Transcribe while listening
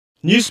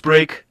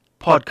Newsbreak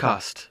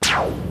podcast.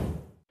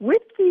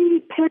 With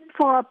the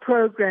PEPFAR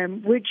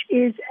program, which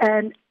is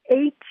an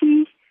 80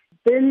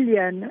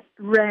 billion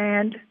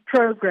rand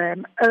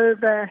program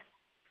over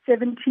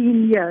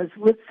 17 years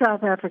with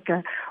South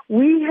Africa,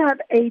 we have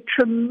a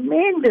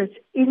tremendous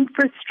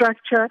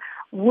infrastructure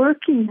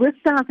working with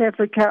South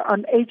Africa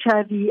on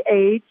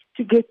HIV/AIDS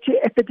to get to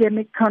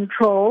epidemic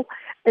control.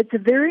 It's a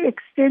very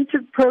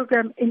extensive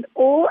program in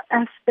all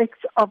aspects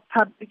of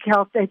public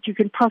health that you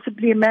can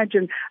possibly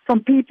imagine,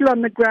 from people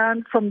on the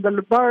ground, from the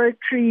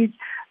laboratories,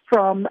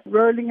 from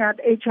rolling out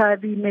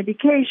HIV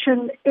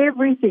medication,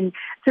 everything.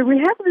 So we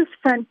have this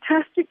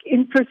fantastic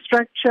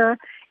infrastructure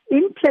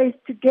in place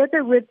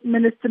together with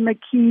Minister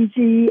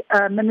Mkhize,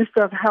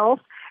 Minister of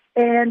Health,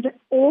 and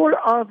all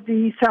of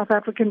the South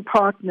African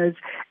partners.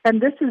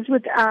 And this is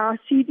with our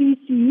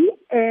CDC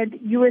and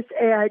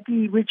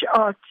USAID, which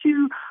are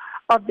two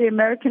of the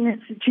American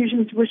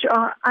institutions which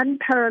are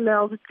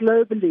unparalleled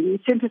globally,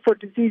 Center for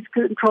Disease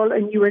Control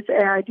and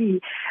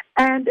USAID.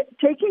 And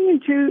taking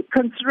into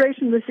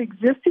consideration this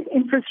existing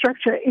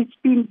infrastructure, it's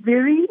been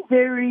very,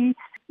 very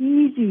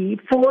easy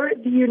for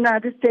the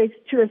United States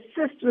to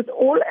assist with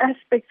all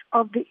aspects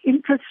of the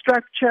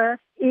infrastructure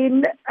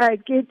in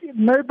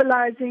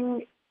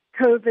mobilizing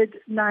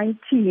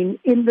COVID-19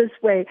 in this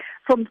way,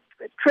 from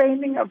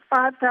training of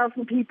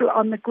 5,000 people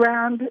on the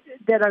ground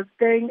that are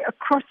going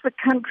across the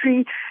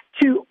country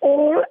to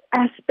all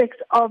aspects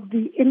of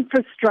the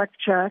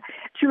infrastructure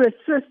to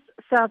assist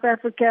South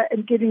Africa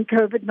in getting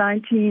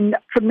COVID-19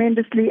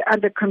 tremendously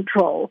under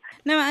control.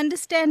 Now, I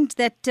understand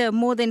that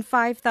more than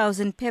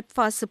 5,000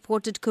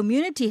 PEPFAR-supported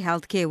community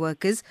healthcare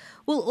workers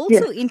will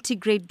also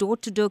integrate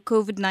door-to-door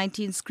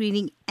COVID-19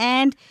 screening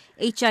and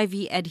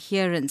HIV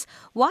adherence.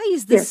 Why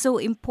is this so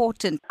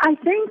important? I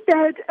think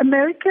that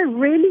America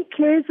really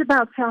cares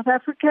about South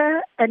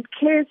Africa and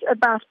cares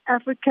about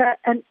Africa,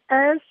 and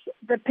as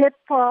the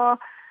PEPFAR,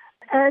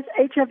 as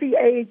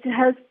HIV/AIDS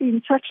has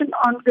been such an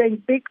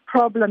ongoing big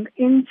problem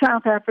in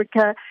South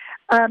Africa,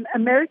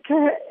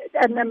 America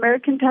and the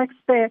American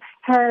taxpayer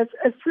has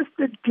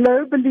assisted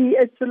globally.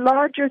 It's the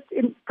largest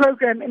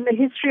program in the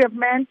history of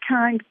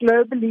mankind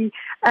globally,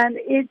 and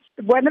it's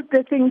one of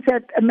the things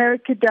that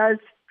America does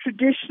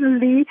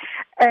traditionally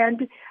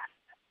and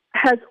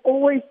has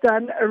always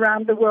done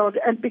around the world.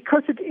 And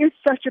because it is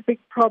such a big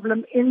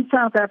problem in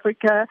South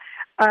Africa,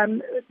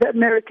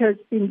 America has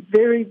been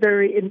very,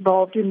 very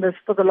involved in this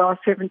for the last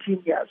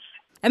 17 years.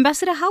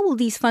 Ambassador, how will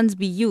these funds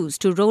be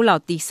used to roll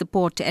out the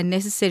support and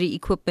necessary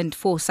equipment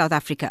for South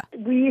Africa?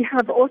 We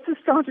have also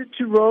started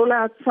to roll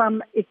out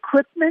some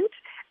equipment,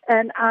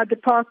 and our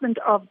Department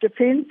of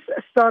Defense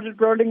started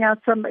rolling out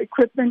some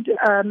equipment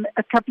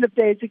a couple of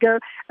days ago,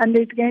 and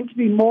there's going to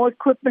be more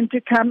equipment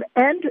to come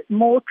and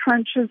more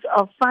tranches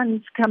of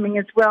funds coming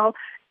as well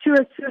to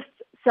assist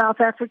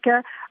South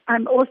Africa.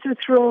 I'm also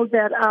thrilled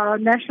that our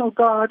National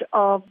Guard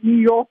of New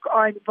York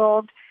are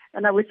involved,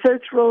 and I was so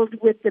thrilled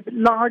with the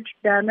large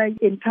banner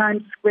in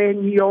Times Square,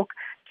 New York,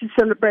 to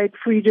celebrate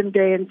Freedom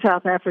Day in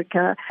South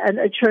Africa. And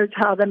it shows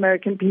how the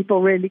American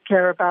people really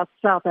care about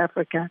South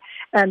Africa,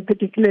 and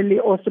particularly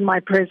also my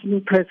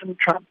president, President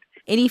Trump.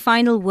 Any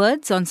final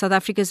words on South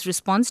Africa's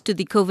response to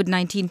the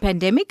COVID-19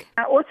 pandemic?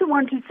 I also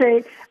want to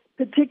say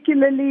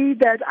particularly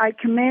that I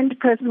commend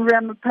President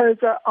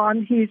Ramaphosa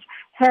on his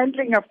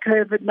handling of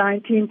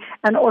COVID-19,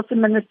 and also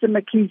Minister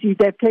Mkhize.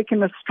 They've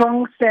taken a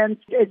strong stance.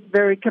 It's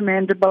very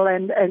commendable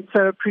and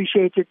so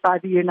appreciated by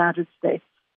the United States.